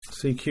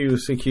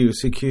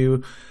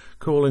CQ,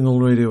 calling all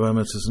radio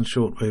amateurs and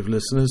shortwave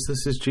listeners.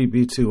 This is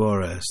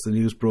GB2RS, the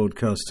news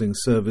broadcasting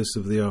service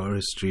of the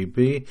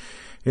RSGB.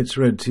 It's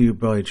read to you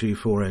by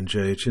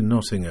G4NJH in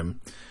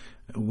Nottingham.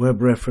 Web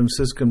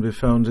references can be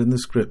found in the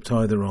script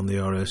either on the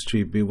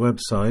RSGB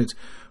website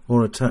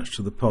or attached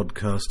to the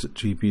podcast at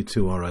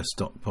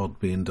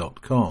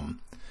gb2rs.podbean.com.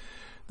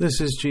 This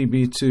is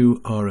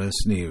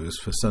GB2RS News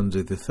for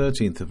Sunday the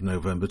 13th of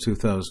November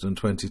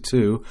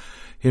 2022.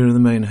 Here are the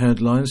main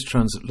headlines: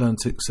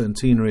 Transatlantic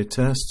Centenary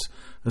Tests,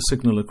 a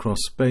signal across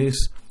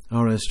space,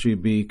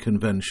 RSGB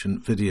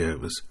convention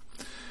videos.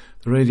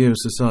 The Radio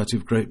Society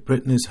of Great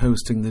Britain is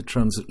hosting the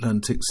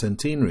Transatlantic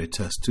Centenary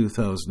Test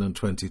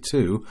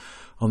 2022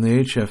 on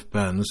the HF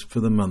bands for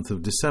the month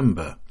of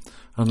December.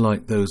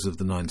 Unlike those of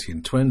the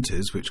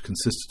 1920s, which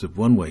consisted of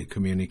one-way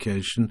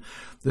communication,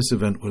 this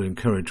event will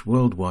encourage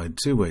worldwide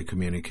two-way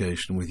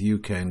communication with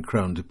UK and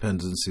Crown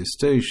dependency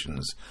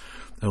stations.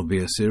 There will be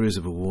a series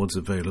of awards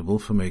available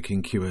for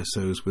making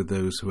QSOs with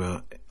those who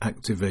are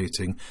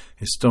activating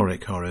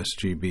historic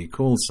RSGB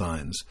call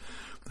signs.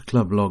 The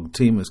Club Log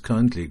team has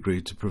kindly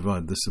agreed to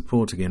provide the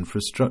supporting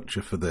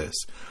infrastructure for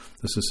this.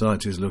 The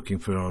Society is looking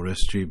for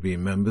RSGB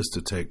members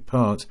to take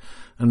part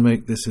and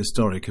make this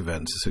historic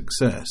event a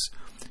success.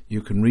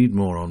 You can read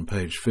more on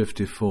page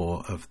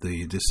 54 of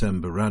the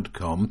December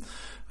Radcom,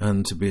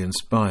 and to be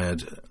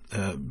inspired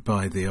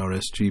by the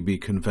RSGB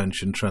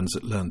Convention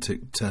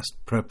Transatlantic Test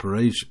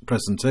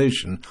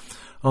presentation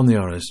on the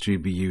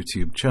RSGB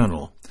YouTube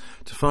channel.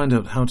 To find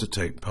out how to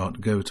take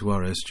part, go to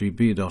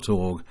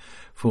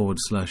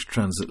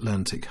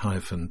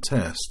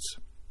rsgb.org/transatlantic-tests.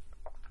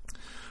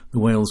 The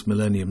Wales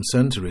Millennium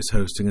Centre is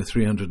hosting a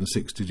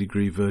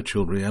 360-degree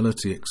virtual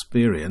reality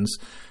experience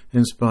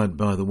inspired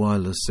by the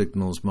wireless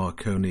signals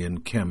Marconi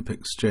and Kemp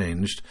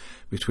exchanged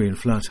between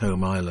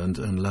Flatholme Island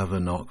and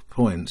Lavernock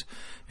Point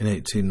in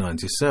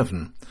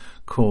 1897.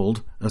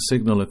 Called A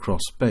Signal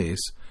Across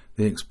Space,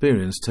 the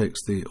experience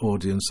takes the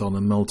audience on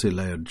a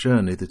multi-layered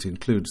journey that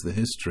includes the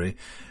history,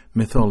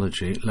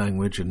 mythology,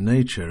 language and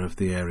nature of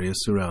the area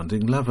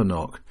surrounding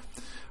Lavernock.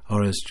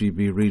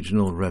 RSGB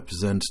Regional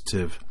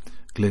Representative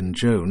Glyn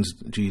Jones,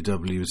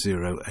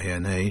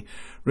 GW0ANA,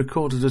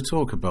 recorded a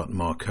talk about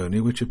Marconi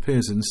which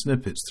appears in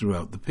snippets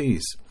throughout the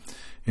piece.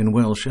 In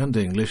Welsh and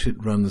English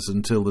it runs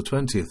until the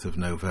 20th of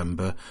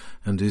November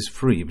and is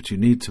free, but you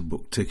need to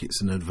book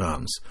tickets in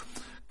advance.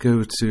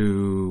 Go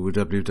to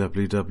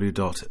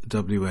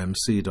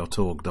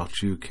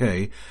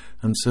www.wmc.org.uk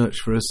and search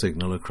for A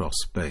Signal Across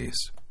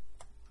Space.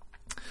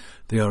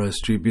 The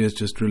RSGB has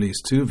just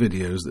released two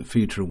videos that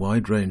feature a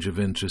wide range of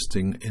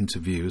interesting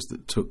interviews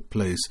that took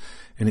place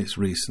in its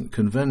recent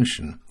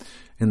convention.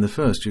 In the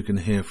first, you can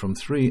hear from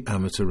three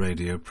amateur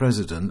radio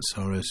presidents,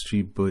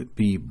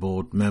 RSGB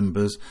board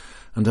members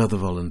and other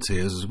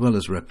volunteers, as well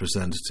as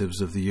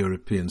representatives of the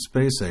European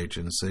Space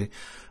Agency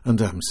and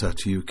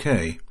AMSAT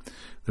UK.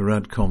 The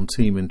Radcom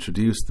team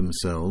introduced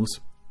themselves.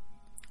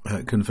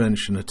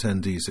 Convention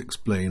attendees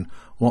explain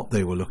what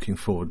they were looking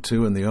forward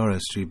to, and the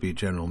RSGB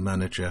General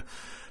Manager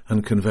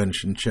and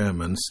Convention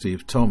Chairman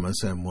Steve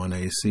Thomas,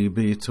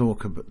 M1ACB,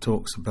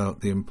 talks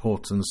about the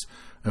importance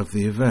of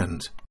the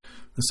event.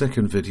 The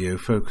second video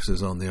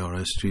focuses on the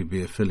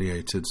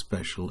RSGB-affiliated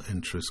special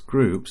interest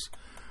groups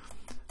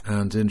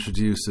and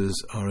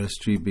introduces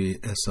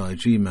RSGB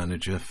SIG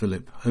Manager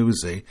Philip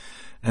Hosey,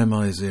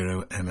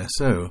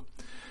 MI0MSO.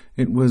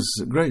 It was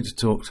great to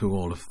talk to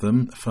all of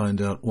them, find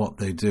out what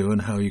they do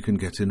and how you can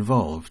get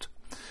involved.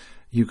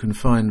 You can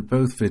find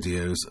both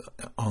videos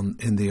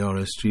in the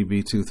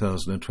RSGB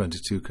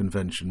 2022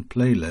 convention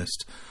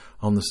playlist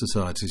on the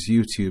Society's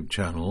YouTube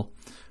channel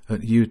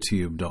at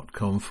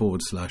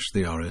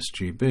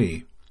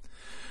youtube.com/theRSGB.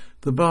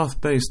 The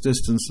Bath-based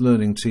distance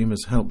learning team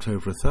has helped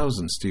over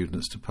 1,000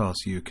 students to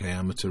pass UK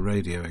amateur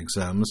radio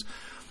exams,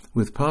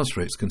 with pass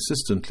rates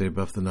consistently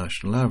above the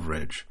national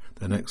average.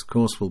 Their next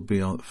course will be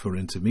for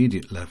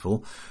intermediate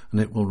level, and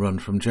it will run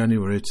from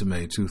January to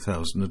May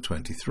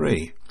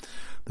 2023.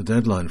 The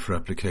deadline for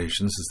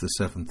applications is the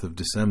 7th of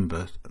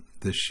December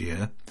this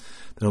year.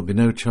 There will be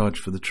no charge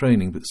for the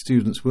training, but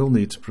students will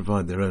need to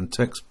provide their own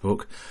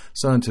textbook,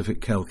 scientific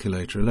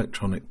calculator,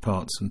 electronic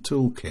parts and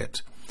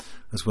toolkit.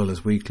 As well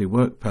as weekly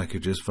work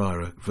packages via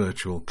a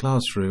virtual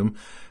classroom,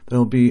 there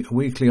will be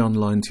weekly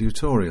online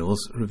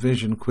tutorials,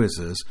 revision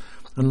quizzes,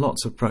 and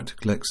lots of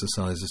practical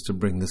exercises to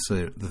bring the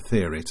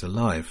theory to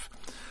life.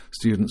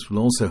 Students will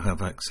also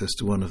have access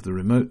to one of the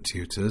remote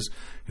tutors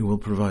who will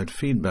provide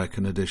feedback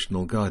and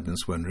additional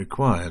guidance when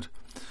required.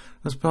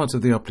 As part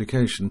of the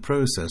application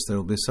process, there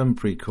will be some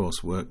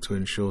pre-course work to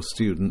ensure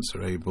students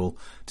are able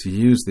to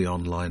use the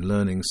online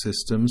learning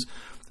systems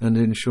and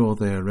ensure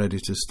they are ready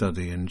to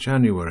study in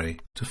January.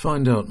 To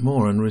find out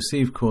more and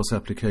receive course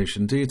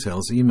application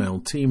details,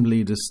 email Team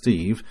Leader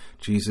Steve,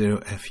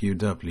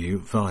 G0FUW,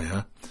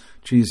 via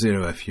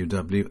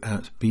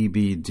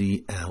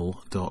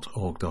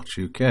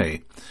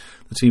g0fuw@bbdl.org.uk.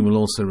 The team will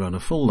also run a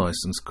full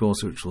licence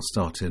course which will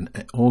start in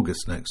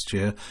August next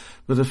year,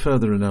 but a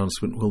further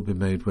announcement will be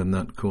made when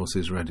that course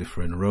is ready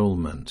for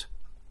enrolment.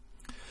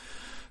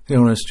 The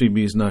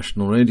RSGB's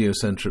National Radio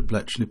Centre at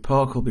Bletchley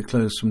Park will be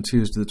closed from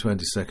Tuesday the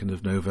 22nd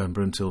of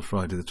November until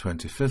Friday the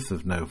 25th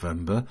of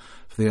November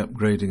for the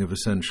upgrading of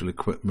essential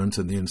equipment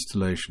and the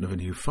installation of a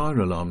new fire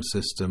alarm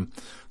system.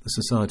 The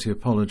Society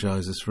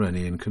apologises for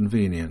any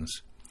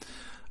inconvenience.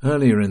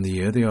 Earlier in the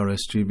year, the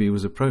RSGB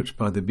was approached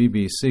by the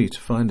BBC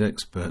to find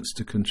experts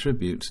to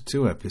contribute to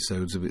 2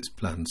 episodes of its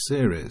planned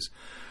series,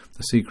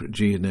 The Secret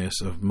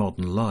Genius of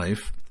Modern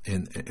Life.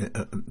 In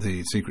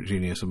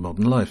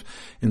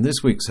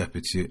this week's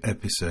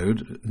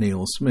episode,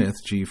 Neil Smith,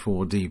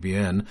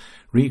 G4DBN,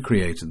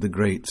 recreated the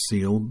Great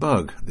Seal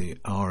bug, the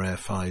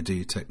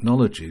RFID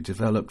technology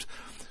developed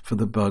for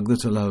the bug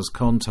that allows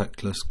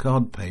contactless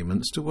card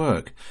payments to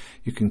work.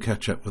 You can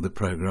catch up with the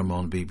programme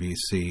on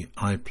BBC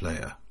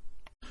iPlayer.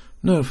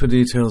 Now for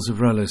details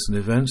of rallies and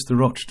events. The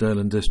Rochdale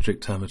and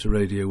District Amateur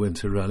Radio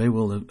Winter Rally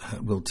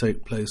will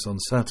take place on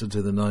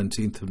Saturday the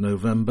 19th of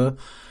November.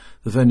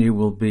 The venue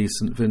will be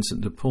St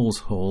Vincent de Paul's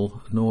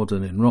Hall,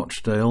 Norden in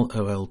Rochdale,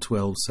 OL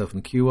 12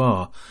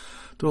 7QR.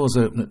 Doors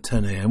open at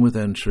 10 a.m. with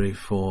entry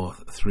for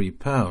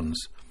 £3.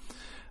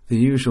 The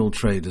usual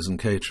traders and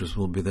caterers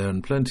will be there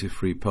and plenty of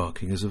free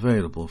parking is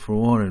available. For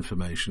more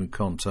information,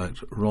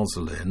 contact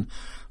Rosalind,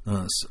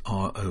 that's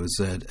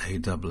ROZALLIN,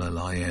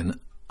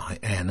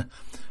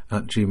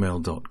 at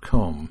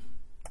gmail.com.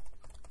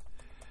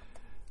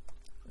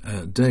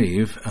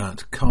 Dave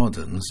at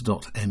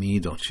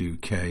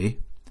cardans.me.uk.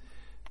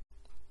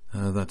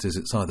 That is,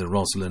 it's either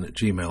Rosalind at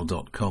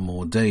gmail.com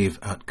or Dave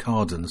at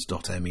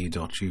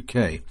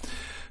cardans.me.uk.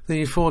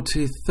 The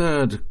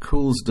 43rd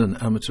Coulsdon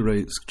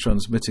Amateur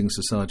Transmitting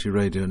Society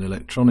Radio and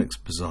Electronics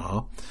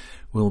Bazaar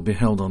will be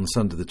held on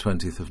Sunday the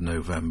 20th of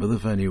November. The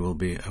venue will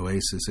be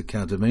Oasis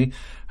Academy,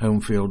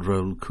 Homefield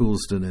Road,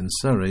 Coulsdon in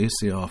Surrey,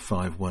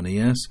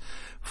 CR51ES.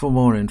 For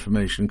more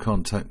information,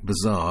 contact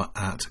bazaar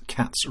at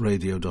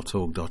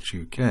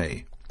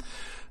catsradio.org.uk.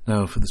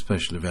 Now for the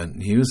special event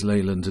news.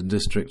 Leyland and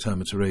District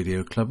Amateur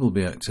Radio Club will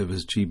be active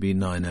as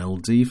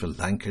GB9LD for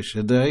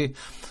Lancashire Day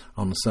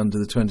on Sunday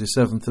the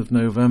 27th of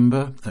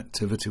November.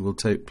 Activity will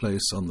take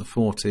place on the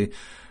 40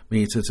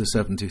 metre to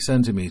 70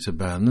 centimetre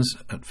bands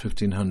at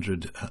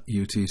 1500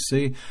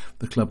 UTC.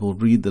 The club will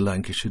read the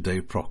Lancashire Day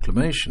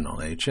proclamation on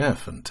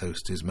HF and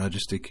toast His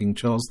Majesty King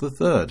Charles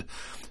III,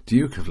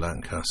 Duke of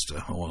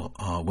Lancaster. All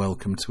are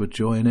welcome to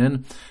join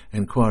in.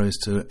 Enquiries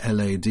to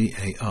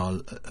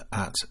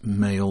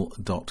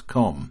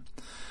ladar@mail.com.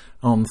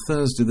 On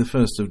Thursday, the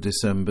 1st of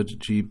December,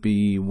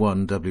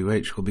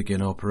 GB1WH will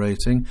begin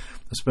operating.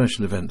 A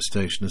special event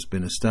station has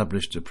been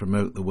established to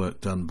promote the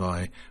work done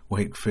by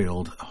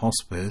Wakefield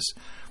Hospice.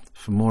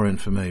 For more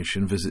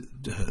information, visit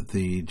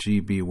the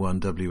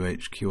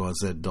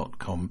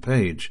GB1WHQRZ.com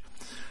page.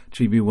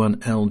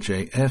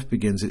 GB1LJF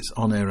begins its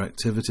on-air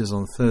activities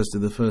on Thursday,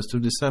 the 1st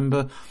of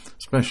December.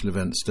 Special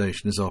event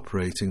station is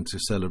operating to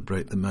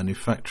celebrate the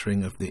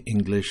manufacturing of the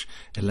English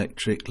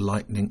Electric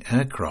Lightning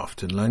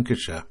aircraft in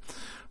Lancashire.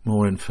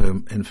 More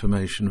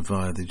information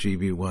via the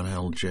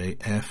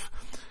GB1LJF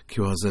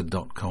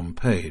QRZ.com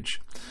page.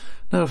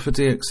 Now for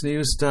DX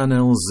News, Stan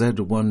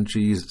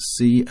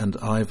LZ1GC and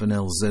Ivan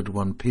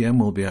LZ1PM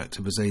will be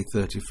active as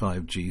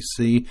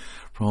A35GC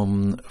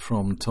from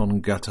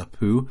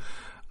Tongatapu,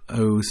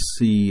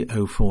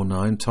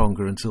 OC049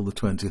 Tonga until the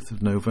 20th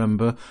of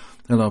November.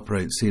 They'll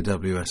operate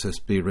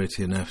CWSSB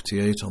Ritian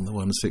FT8 on the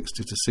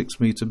 160 to 6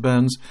 metre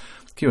bands,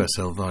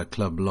 QSL via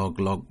Club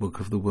Logbook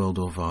of the World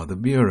or via the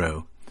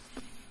Bureau.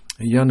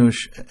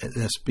 Janusz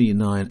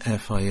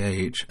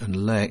SB9FIH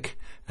and Lek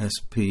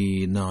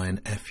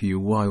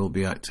SP9FUY will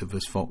be active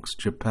as Fox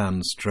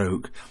Japan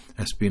stroke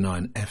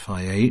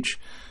SP9FIH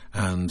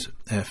and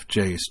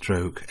FJ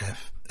stroke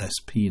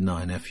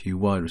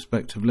SP9FUY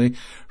respectively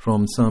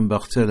from Saint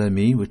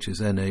Barthélemy, which is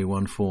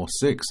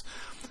NA146.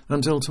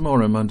 Until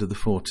tomorrow, Monday the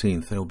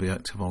 14th, they'll be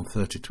active on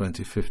 30,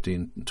 20,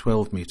 15 and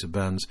 12 metre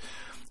bands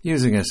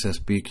using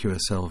SSB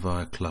QSL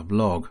via Club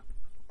Log.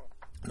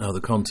 Now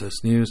the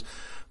contest news.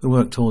 The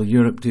Worked All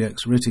Europe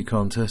DX RTTY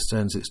contest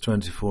ends its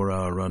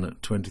 24-hour run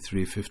at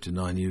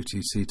 23:59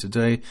 UTC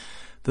today.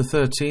 The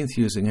 13th,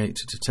 using 8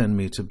 to 10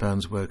 metre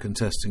bands where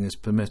contesting is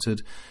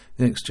permitted.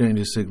 The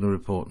exchange's signal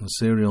report and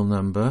serial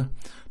number.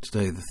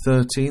 Today the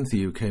 13th,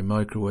 the UK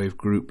Microwave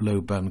Group Low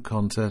Band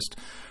contest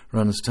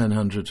runs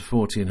 1000 to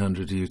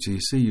 1400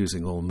 UTC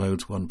using all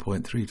modes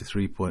 1.3 to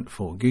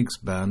 3.4 gigs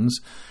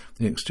bands.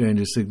 The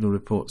exchange's signal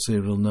report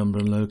serial number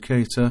and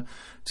locator.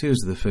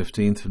 Tuesday the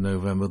 15th of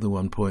November, the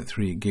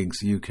 1.3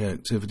 gigs UK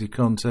activity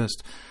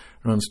contest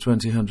runs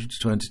 2000 to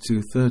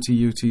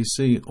 2230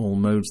 UTC, all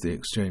modes the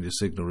exchange's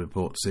signal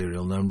report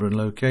serial number and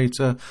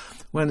locator.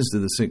 Wednesday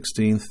the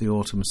 16th, the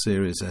Autumn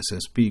Series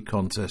SSB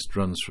contest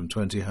runs from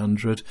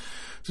 2000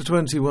 to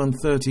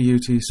 2130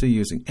 UTC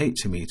using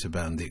 80 metre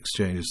band the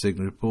exchange's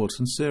signal report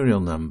and serial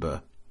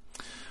number.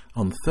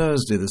 On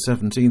Thursday the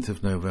 17th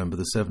of November,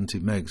 the 70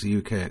 megs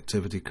UK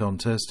activity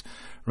contest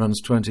runs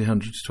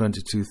 2000 to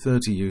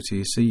 2230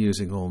 UTC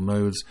using all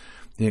modes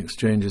the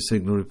exchange's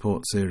signal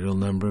report serial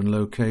number and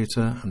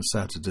locator, and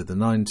Saturday the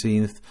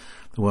 19th,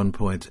 the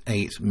 1.8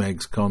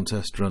 megs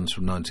contest runs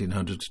from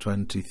 1900 to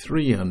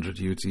 2300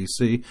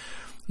 UTC,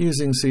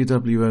 using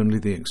CW only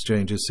the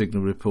exchange's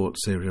signal report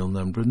serial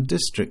number and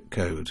district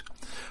code.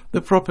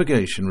 The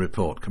propagation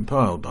report,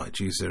 compiled by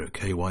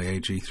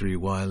G0KYA,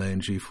 G3YLA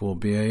and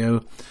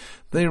G4BAO,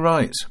 they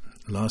write,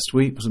 last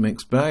week was a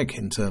mixed bag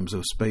in terms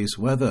of space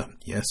weather.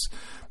 Yes,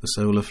 the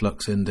solar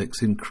flux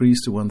index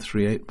increased to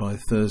 138 by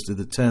Thursday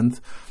the 10th,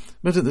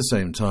 but at the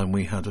same time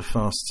we had a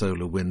fast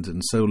solar wind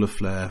and solar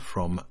flare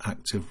from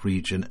active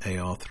region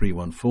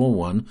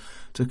AR3141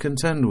 to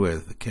contend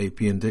with. The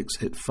KP index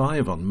hit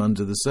 5 on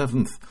Monday the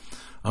 7th,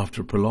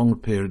 after a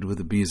prolonged period with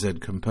the BZ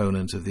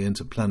component of the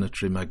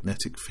interplanetary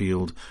magnetic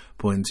field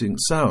pointing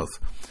south.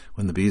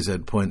 When the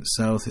BZ points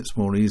south, it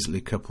more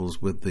easily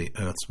couples with the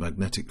Earth's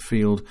magnetic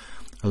field,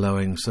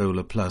 allowing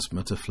solar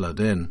plasma to flood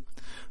in.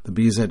 The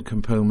BZ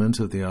component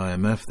of the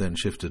IMF then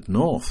shifted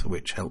north,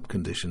 which helped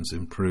conditions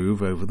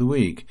improve over the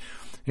week.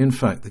 In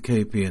fact, the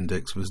KP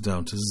index was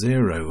down to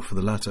 0 for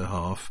the latter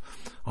half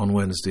on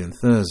Wednesday and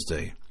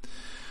Thursday.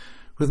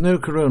 With no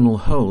coronal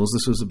holes,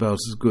 this was about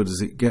as good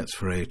as it gets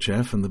for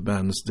HF, and the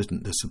bands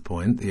didn't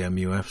disappoint. The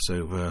MUF's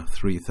over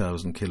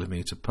 3,000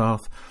 kilometre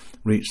path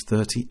reached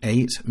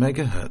 38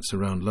 megahertz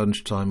around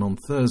lunchtime on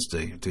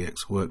Thursday.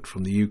 DX worked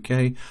from the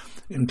UK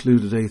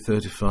included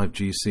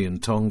A35GC in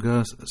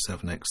Tonga,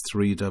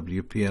 7X3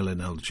 WPL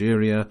in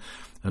Algeria,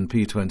 and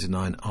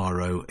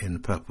P29RO in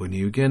Papua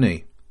New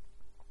Guinea.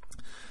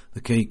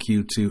 The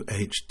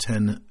KQ2H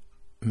 10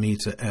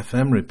 meter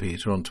FM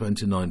repeater on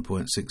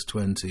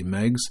 29.620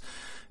 megs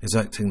is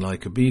acting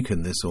like a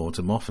beacon this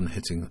autumn, often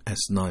hitting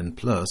S9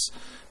 plus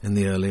in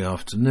the early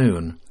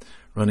afternoon,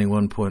 running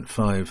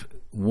 1.5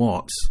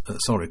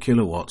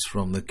 kilowatts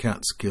from the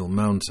Catskill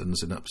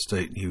Mountains in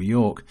upstate New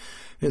York.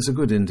 It's a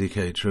good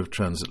indicator of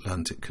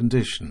transatlantic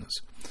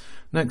conditions.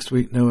 Next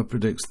week, NOAA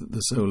predicts that the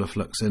solar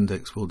flux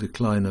index will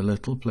decline a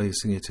little,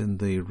 placing it in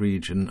the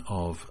region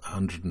of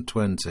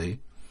 120.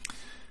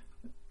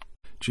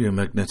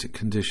 Geomagnetic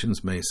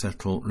conditions may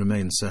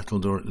remain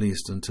settled, or at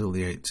least until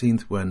the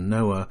 18th, when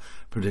NOAA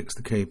predicts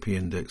the KP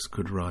index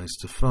could rise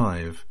to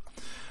 5.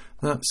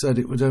 That said,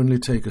 it would only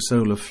take a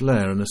solar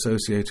flare and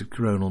associated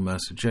coronal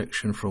mass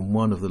ejection from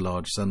one of the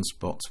large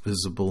sunspots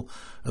visible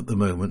at the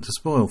moment to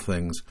spoil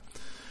things.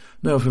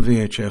 Now for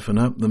VHF and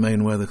up, the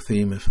main weather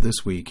theme for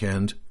this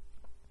weekend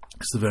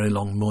is the very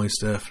long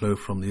moist airflow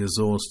from the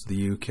Azores to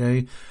the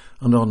UK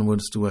and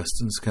onwards to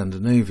western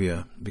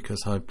Scandinavia.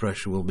 Because high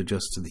pressure will be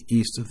just to the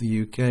east of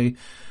the UK,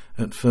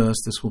 at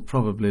first this will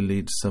probably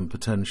lead to some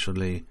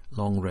potentially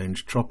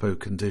long-range tropo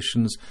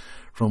conditions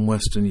from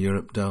Western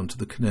Europe down to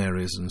the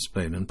Canaries and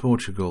Spain and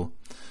Portugal.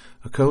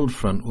 A cold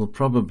front will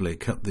probably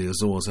cut the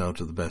Azores out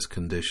of the best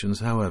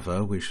conditions.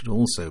 However, we should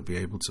also be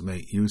able to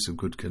make use of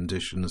good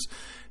conditions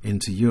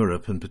into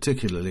Europe, and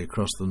particularly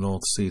across the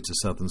North Sea to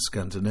southern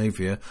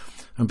Scandinavia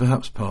and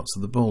perhaps parts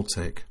of the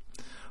Baltic.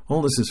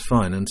 All this is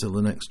fine until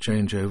the next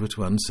changeover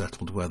to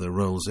unsettled weather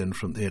rolls in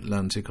from the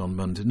Atlantic on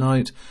Monday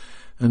night,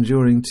 and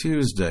during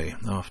Tuesday.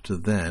 After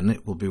then,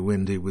 it will be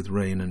windy with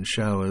rain and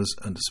showers,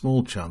 and a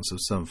small chance of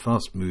some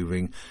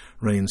fast-moving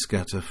rain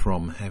scatter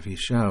from heavy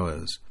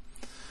showers.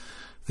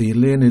 The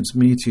Leonids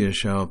meteor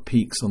shower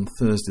peaks on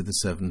Thursday the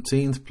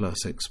 17th,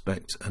 plus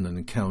expect an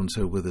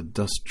encounter with a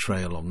dust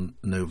trail on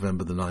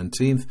November the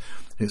 19th.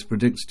 It's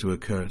predicted to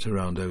occur at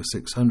around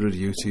 0600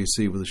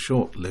 UTC with a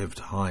short-lived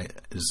high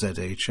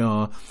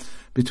ZHR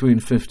between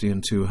 50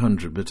 and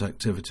 200, but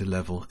activity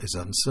level is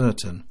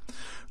uncertain.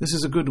 This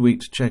is a good week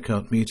to check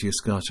out meteor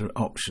scatter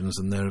options,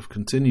 and there have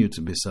continued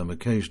to be some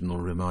occasional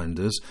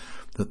reminders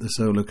that the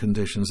solar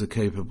conditions are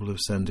capable of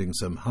sending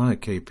some higher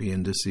KP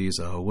indices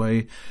our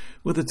way,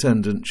 with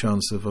attendant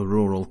chance of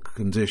auroral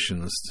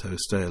conditions, so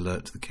stay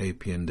alert to the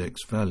KP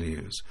index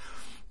values.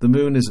 The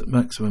moon is at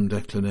maximum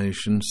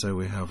declination, so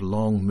we have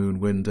long moon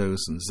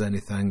windows and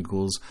zenith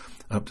angles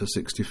up to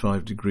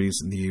 65 degrees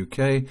in the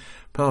UK.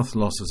 Path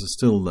losses are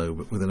still low,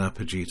 but with an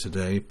apogee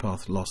today,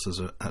 path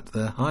losses are at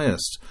their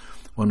highest.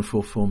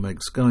 144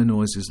 meg sky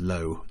noise is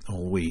low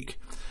all week.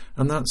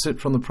 And that's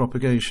it from the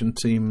propagation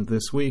team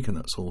this week, and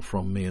that's all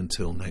from me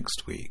until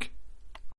next week.